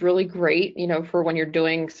support is really great, you know, for when you're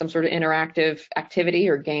doing some sort of interactive activity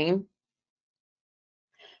or game.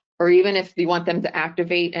 Or even if you want them to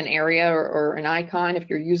activate an area or an icon, if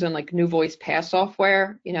you're using like New Voice Pass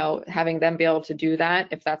software, you know, having them be able to do that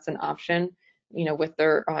if that's an option, you know, with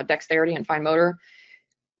their dexterity and fine motor.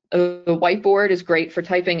 The whiteboard is great for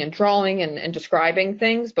typing and drawing and describing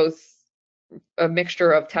things, both a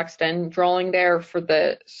mixture of text and drawing there for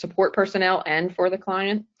the support personnel and for the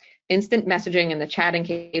client. Instant messaging and the chatting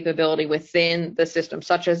capability within the system,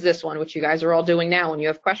 such as this one, which you guys are all doing now. When you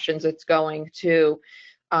have questions, it's going to,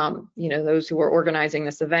 you know, those who are organizing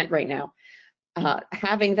this event right now.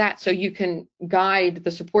 Having that so you can guide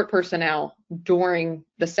the support personnel during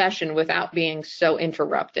the session without being so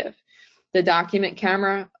interruptive. The document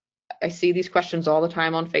camera, I see these questions all the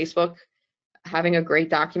time on Facebook. Having a great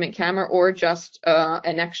document camera, or just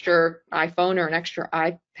an extra iPhone or an extra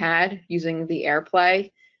iPad using the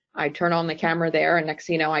AirPlay. I turn on the camera there, and next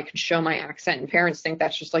thing you know, I can show my accent, and parents think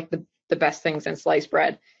that's just like the best thing since sliced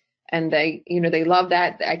bread. And they, you know, they love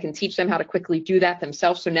that. I can teach them how to quickly do that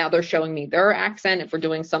themselves. So now they're showing me their accent if we're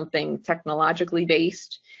doing something technologically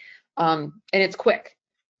based, and it's quick.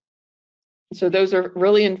 So those are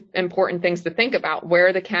really important things to think about: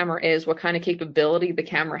 where the camera is, what kind of capability the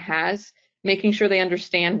camera has, making sure they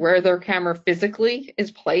understand where their camera physically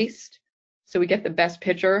is placed, so we get the best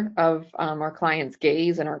picture of our client's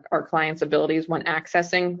gaze and our client's abilities when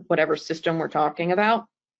accessing whatever system we're talking about.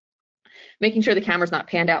 Making sure the camera's not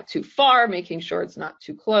panned out too far, making sure it's not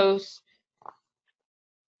too close.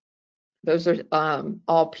 Those are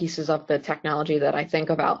all pieces of the technology that I think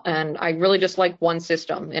about. And I really just like one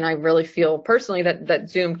system. And I really feel personally that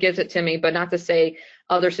Zoom gives it to me, but not to say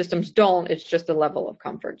other systems don't. It's just a level of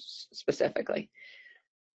comfort specifically.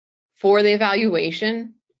 For the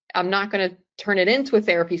evaluation, I'm not going to turn it into a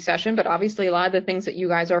therapy session, but obviously a lot of the things that you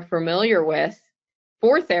guys are familiar with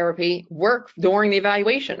for therapy work during the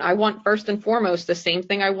evaluation. I want first and foremost the same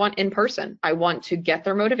thing I want in person. I want to get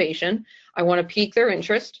their motivation. I want to pique their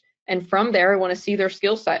interest. And from there, I want to see their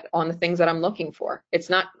skill set on the things that I'm looking for. It's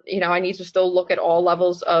not, you know, I need to still look at all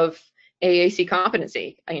levels of AAC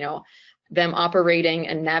competency, you know, them operating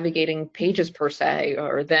and navigating pages per se,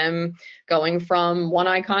 or them going from one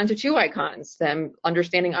icon to two icons, them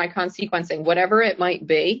understanding icon sequencing, whatever it might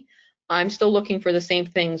be. I'm still looking for the same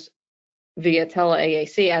things via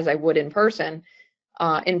TeleAAC as I would in person.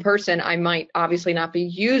 In person, I might obviously not be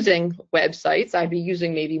using websites. I'd be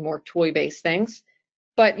using maybe more toy-based things.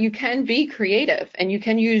 But you can be creative and you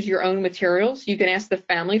can use your own materials. You can ask the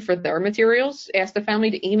family for their materials, ask the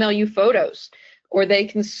family to email you photos, or they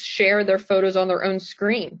can share their photos on their own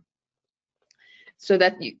screen so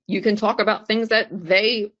that you can talk about things that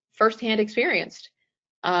they firsthand experienced.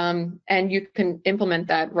 And you can incorporate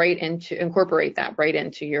that right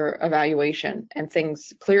into your evaluation, and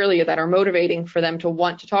things clearly that are motivating for them to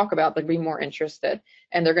want to talk about, they'll be more interested,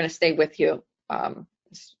 and they're going to stay with you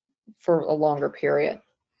for a longer period.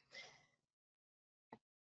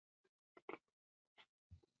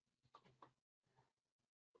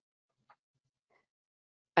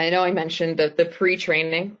 I know I mentioned the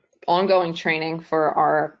pre-training, ongoing training for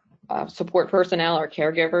our support personnel, our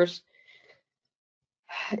caregivers,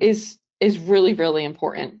 is really, really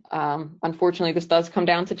important. Unfortunately, this does come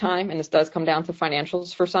down to time, and this does come down to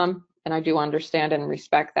financials for some, and I do understand and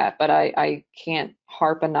respect that, but I can't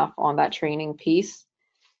harp enough on that training piece.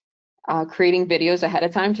 Creating videos ahead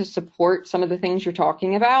of time to support some of the things you're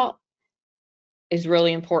talking about is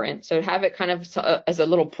really important. So have it kind of as a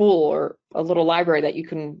little pool or a little library that you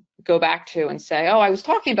can go back to and say, oh, I was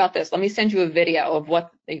talking about this. Let me send you a video of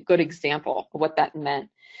what a good example of what that meant,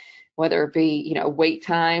 whether it be, you know, wait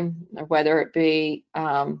time, or whether it be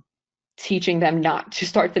teaching them not to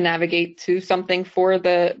start to navigate to something for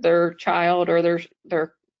their child or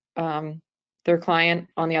their client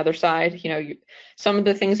on the other side. You know, some of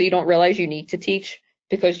the things that you don't realize you need to teach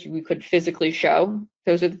because you could physically show,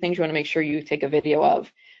 those are the things you want to make sure you take a video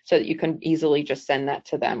of so that you can easily just send that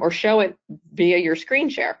to them or show it via your screen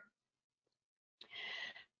share.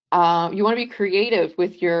 You want to be creative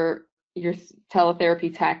with your your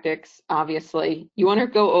teletherapy tactics, obviously, you want to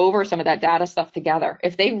go over some of that data stuff together.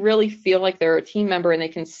 If they really feel like they're a team member and they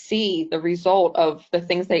can see the result of the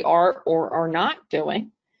things they are or are not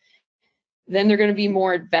doing, then they're going to be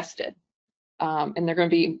more invested, and they're going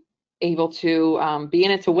to be able to be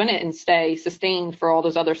in it to win it and stay sustained for all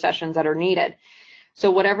those other sessions that are needed.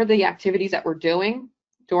 So whatever the activities that we're doing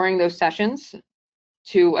during those sessions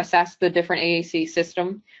to assess the different AAC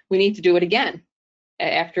system, we need to do it again.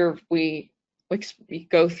 After we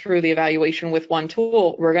go through the evaluation with one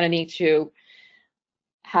tool, we're going to need to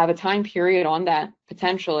have a time period on that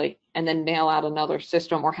potentially, and then nail out another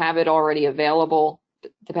system or have it already available,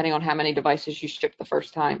 depending on how many devices you ship the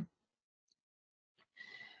first time.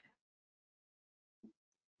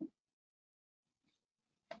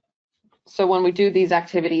 So when we do these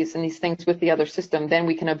activities and these things with the other system, then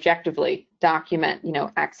we can objectively document,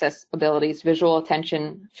 access abilities, visual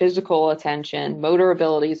attention, physical attention, motor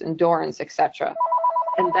abilities, endurance, etc.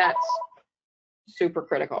 And that's super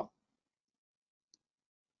critical.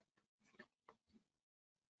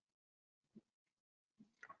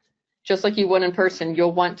 Just like you would in person,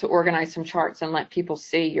 you'll want to organize some charts and let people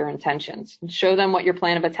see your intentions. Show them what your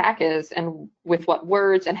plan of attack is and with what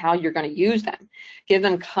words and how you're going to use them. Give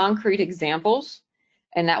them concrete examples,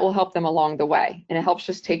 and that will help them along the way. And it helps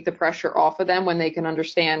just take the pressure off of them when they can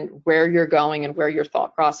understand where you're going and where your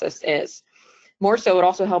thought process is. More so, it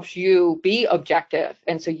also helps you be objective,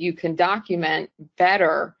 and so you can document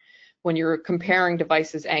better when you're comparing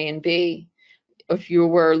devices A and B. If you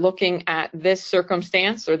were looking at this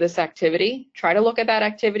circumstance or this activity, try to look at that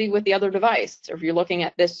activity with the other device. Or if you're looking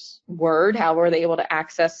at this word, how were they able to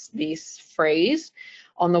access this phrase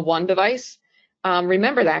on the one device?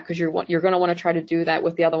 Remember that, because you're going to want to try to do that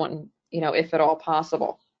with the other one, if at all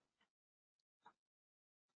possible.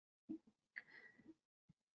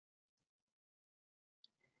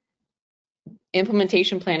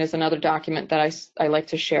 Implementation plan is another document that I like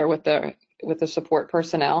to share with the support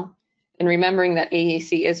personnel. And remembering that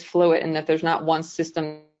AAC is fluid and that there's not one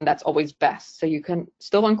system that's always best. So you can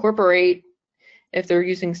still incorporate if they're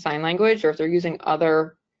using sign language or if they're using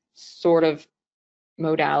other sort of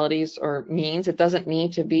modalities or means. It doesn't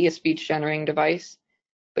need to be a speech generating device,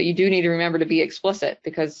 but you do need to remember to be explicit,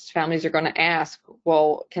 because families are going to ask,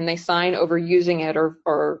 well, can they sign over using it,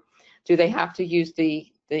 or do they have to use the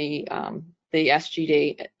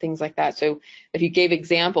SGD, things like that. So if you gave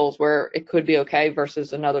examples where it could be okay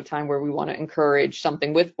versus another time where we want to encourage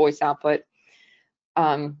something with voice output,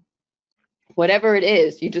 whatever it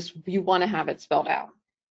is, you want to have it spelled out.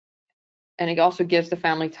 And it also gives the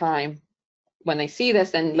family time when they see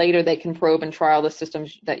this, and later they can probe and trial the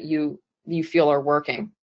systems that you feel are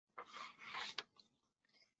working.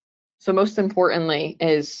 So most importantly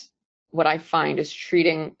is what I find is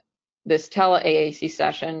treating this TeleAAC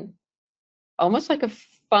session almost like a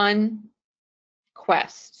fun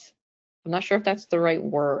quest. I'm not sure if that's the right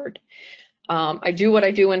word. I do what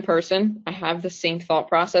I do in person. I have the same thought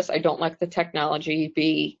process. I don't let the technology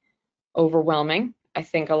be overwhelming. I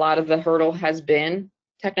think a lot of the hurdle has been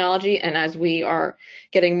technology, and as we are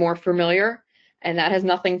getting more familiar, and that has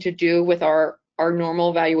nothing to do with our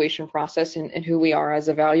normal evaluation process and who we are as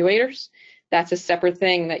evaluators. That's a separate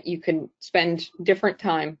thing that you can spend different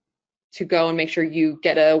time to go and make sure you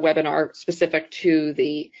get a webinar specific to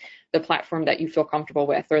the platform that you feel comfortable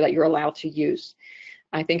with or that you're allowed to use.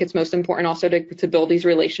 I think it's most important also to build these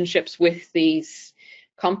relationships with these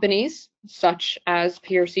companies, such as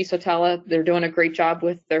PRC-Saltillo. They're doing a great job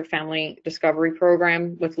with their family discovery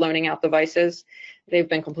program with loaning out devices. They've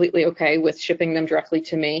been completely okay with shipping them directly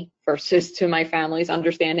to me versus to my families,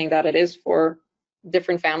 understanding that it is for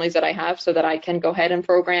different families that I have, so that I can go ahead and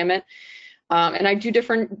program it. And I do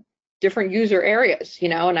different user areas,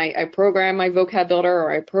 and I program my vocab builder,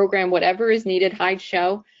 or I program whatever is needed, hide,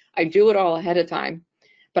 show. I do it all ahead of time,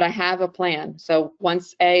 but I have a plan. So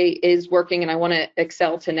once A is working and I want to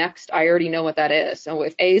excel to next, I already know what that is. So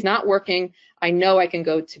if A is not working, I know I can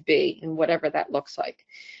go to B, and whatever that looks like.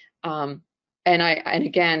 And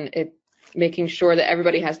again, making sure that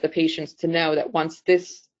everybody has the patience to know that once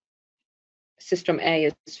this system A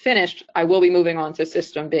is finished, I will be moving on to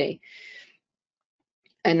system B.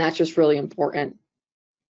 And that's just really important.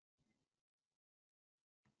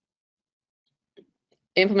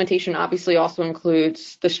 Implementation obviously also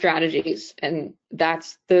includes the strategies, and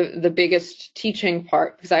that's the biggest teaching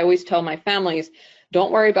part, because I always tell my families,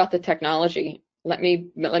 don't worry about the technology. Let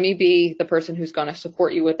me be the person who's going to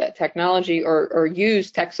support you with that technology, or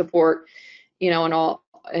use tech support, and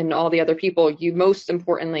all the other people. You most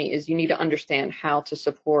importantly is you need to understand how to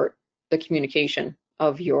support the communication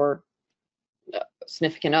of your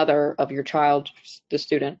significant other, of your child, the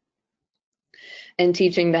student. and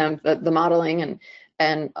teaching them the modeling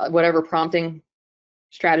and whatever prompting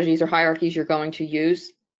strategies or hierarchies you're going to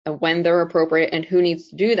use, and when they're appropriate and who needs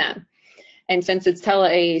to do them. And since it's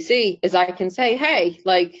TeleAAC, is I can say, hey,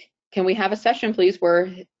 like, can we have a session, please,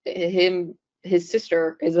 where his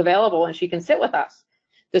sister is available and she can sit with us.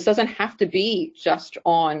 This doesn't have to be just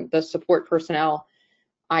on the support personnel,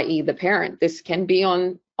 i.e. the parent. This can be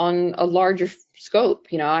on a larger scope.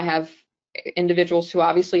 You know, I have individuals who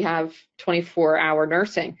obviously have 24-hour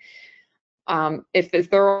nursing. If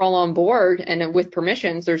they're all on board and with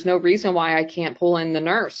permissions, there's no reason why I can't pull in the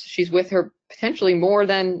nurse. She's with her potentially more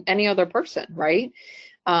than any other person, right?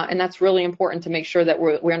 And that's really important to make sure that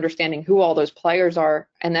we're understanding who all those players are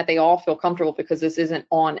and that they all feel comfortable, because this isn't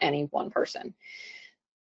on any one person.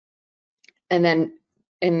 And then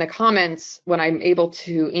in the comments, when I'm able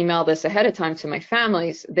to email this ahead of time to my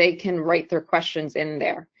families, they can write their questions in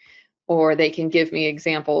there, or they can give me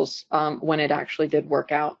examples when it actually did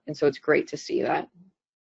work out. And so it's great to see that.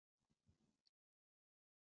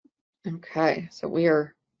 Okay, so we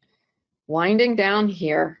are winding down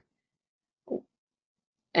here.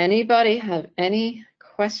 Anybody have any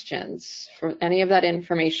questions for any of that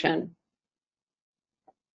information?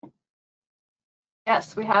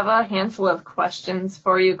 Yes, we have a handful of questions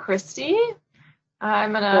for you, Kristy.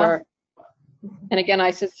 I'm gonna. Sure. And again,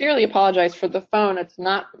 I sincerely apologize for the phone. It's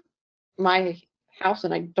not my house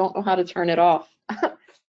and I don't know how to turn it off.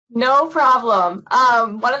 No problem.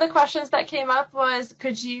 One of the questions that came up was,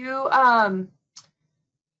 could you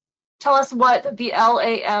tell us what the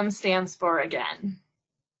LAM stands for again?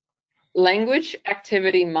 Language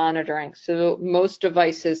activity monitoring. So most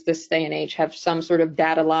devices this day and age have some sort of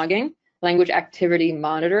data logging, language activity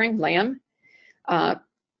monitoring, LAM,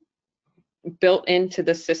 built into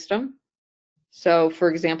the system. So for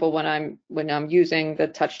example, when I'm using the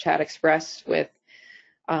Touch Chat Express with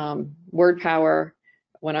WordPower,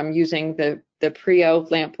 when I'm using the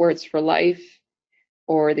Prio LAMP Words for Life,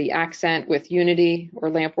 or the Accent with Unity, or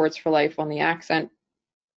LAMP Words for Life on the Accent,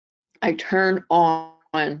 I turn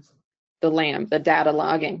on the LAM, the data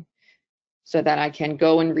logging, so that I can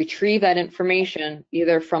go and retrieve that information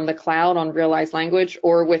either from the cloud on Realized Language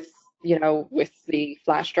or with the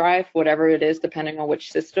flash drive, whatever it is, depending on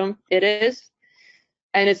which system it is.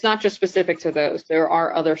 And it's not just specific to those. There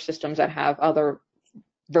are other systems that have other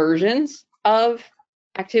versions of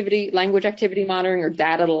language activity monitoring or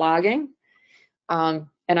data logging. And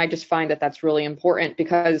I just find that that's really important,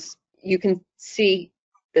 because you can see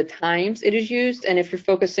the times it is used. And if you're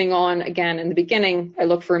focusing on, again, in the beginning, I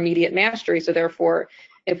look for immediate mastery. So therefore,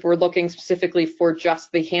 if we're looking specifically for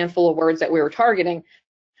just the handful of words that we were targeting,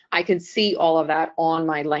 I can see all of that on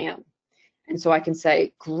my LAM. And so I can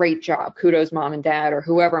say, great job, kudos mom and dad, or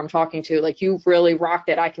whoever I'm talking to, like, you really rocked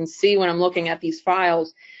it. I can see when I'm looking at these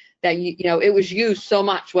files that, it was used so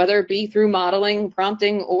much, whether it be through modeling,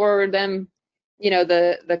 prompting, or them,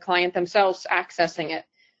 the client themselves accessing it.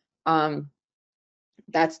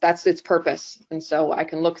 That's its purpose. And so I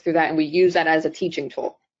can look through that, and we use that as a teaching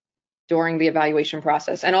tool during the evaluation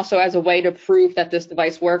process, and also as a way to prove that this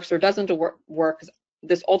device works or doesn't work, because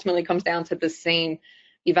this ultimately comes down to the same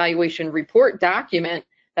evaluation report document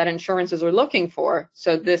that insurances are looking for.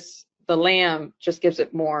 So the LAM just gives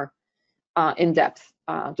it more in-depth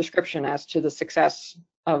description as to the success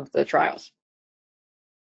of the trials.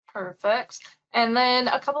 Perfect. And then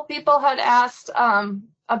a couple people had asked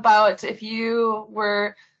about if you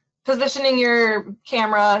were positioning your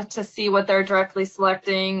camera to see what they're directly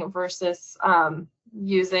selecting versus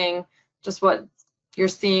using just what you're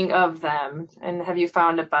seeing of them, and have you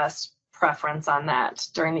found a best preference on that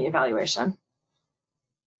during the evaluation?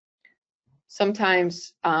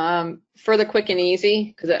 Sometimes for the quick and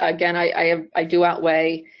easy, because again, I do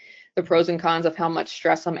outweigh the pros and cons of how much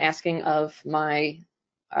stress I'm asking of my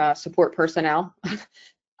support personnel.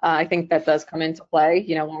 I think that does come into play,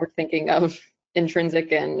 when we're thinking of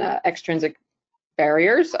intrinsic and extrinsic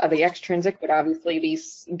barriers. The extrinsic would obviously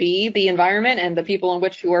be the environment and the people in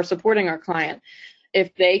which who are supporting our client.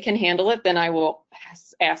 If they can handle it, then I will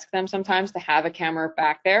ask them sometimes to have a camera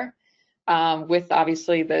back there with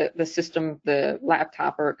obviously the system, the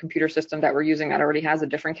laptop or computer system that we're using that already has a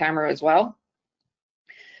different camera as well.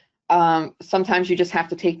 Sometimes you just have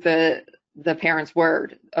to take the parent's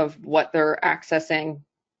word of what they're accessing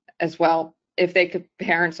as well. If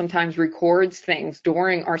parent sometimes records things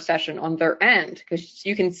during our session on their end, because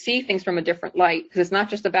you can see things from a different light, because it's not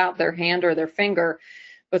just about their hand or their finger,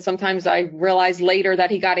 but sometimes I realize later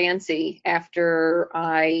that he got antsy after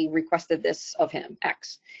I requested this of him,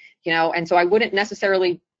 X, and so I wouldn't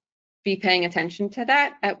necessarily be paying attention to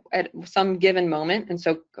that at some given moment. And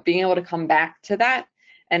so being able to come back to that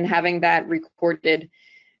and having that recorded.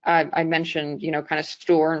 I mentioned, kind of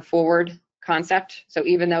store and forward concept. So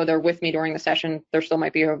even though they're with me during the session, there still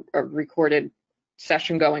might be a recorded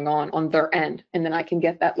session going on their end, and then I can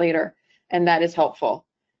get that later, and that is helpful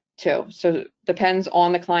too. So depends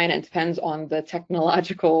on the client and depends on the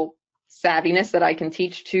technological savviness that I can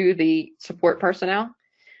teach to the support personnel,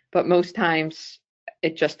 but most times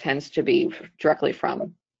it just tends to be directly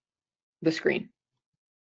from the screen.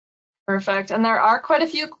 Perfect. And there are quite a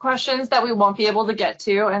few questions that we won't be able to get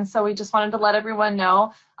to, and so we just wanted to let everyone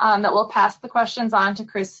know that we'll pass the questions on to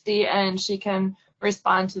Kristy, and she can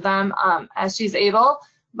respond to them as she's able.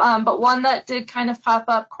 But one that did kind of pop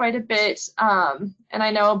up quite a bit, and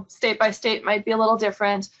I know state by state might be a little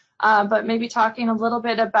different, but maybe talking a little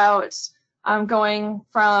bit about going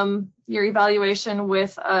from your evaluation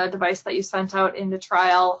with a device that you sent out into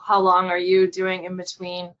trial, how long are you doing in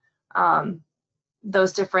between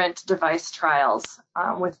those different device trials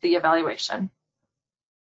with the evaluation?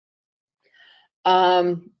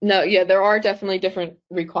 No, yeah, there are definitely different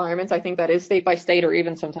requirements. I think that is state by state, or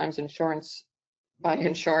even sometimes insurance by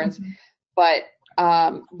insurance. Mm-hmm. But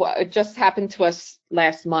it just happened to us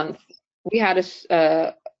last month. We had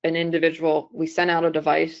an individual, we sent out a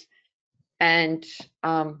device, and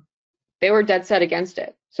they were dead set against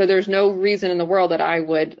it. So there's no reason in the world that I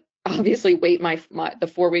would obviously wait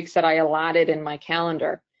the 4 weeks that I allotted in my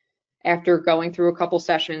calendar after going through a couple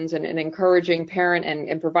sessions and encouraging parent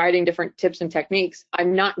and providing different tips and techniques.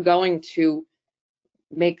 I'm not going to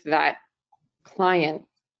make that client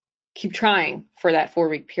keep trying for that 4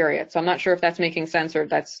 week period. So I'm not sure if that's making sense or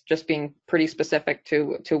that's just being pretty specific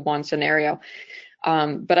to one scenario.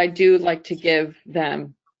 But I do like to give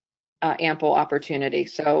them ample opportunity.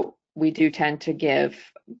 So we do tend to give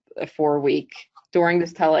a 4 week. During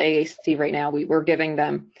this TeleAAC right now, we're giving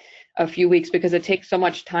them a few weeks because it takes so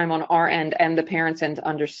much time on our end and the parents' end to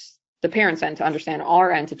understand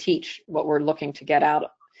our end to teach what we're looking to get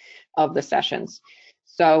out of the sessions.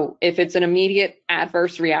 So if it's an immediate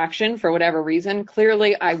adverse reaction for whatever reason,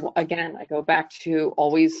 clearly I go back to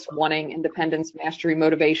always wanting independence, mastery,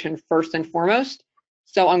 motivation first and foremost.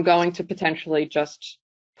 So I'm going to potentially just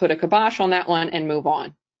put a kibosh on that one and move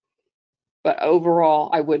on. But overall,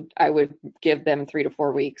 I would give them 3 to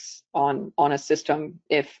 4 weeks on a system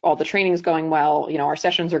if all the training is going well, our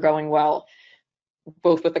sessions are going well,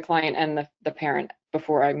 both with the client and the parent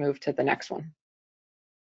before I move to the next one.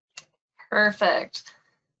 Perfect.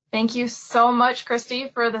 Thank you so much,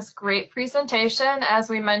 Kristy, for this great presentation. As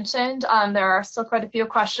we mentioned, there are still quite a few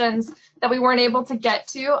questions that we weren't able to get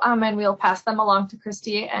to, and we'll pass them along to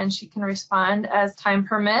Kristy, and she can respond as time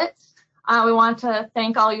permits. We want to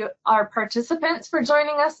thank all our participants for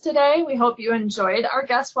joining us today. We hope you enjoyed our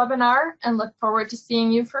guest webinar and look forward to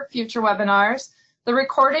seeing you for future webinars. The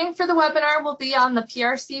recording for the webinar will be on the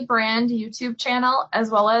PRC brand YouTube channel, as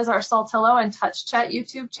well as our Saltillo and TouchChat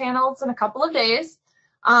YouTube channels in a couple of days.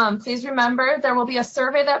 Please remember, there will be a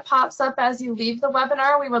survey that pops up as you leave the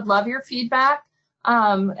webinar. We would love your feedback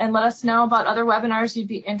and let us know about other webinars you'd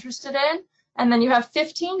be interested in. And then you have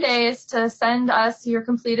 15 days to send us your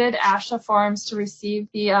completed ASHA forms to receive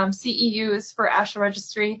the CEUs for ASHA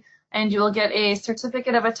registry, and you will get a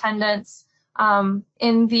certificate of attendance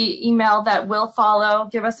in the email that will follow.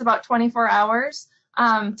 Give us about 24 hours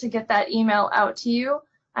to get that email out to you.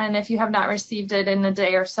 And if you have not received it in a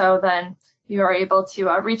day or so, then you are able to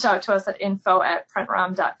reach out to us at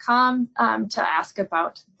info@prentrom.com to ask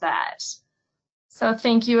about that. So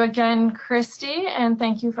thank you again, Kristy, and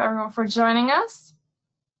thank you for everyone for joining us.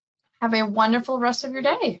 Have a wonderful rest of your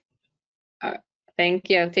day. Thank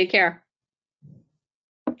you. Take care.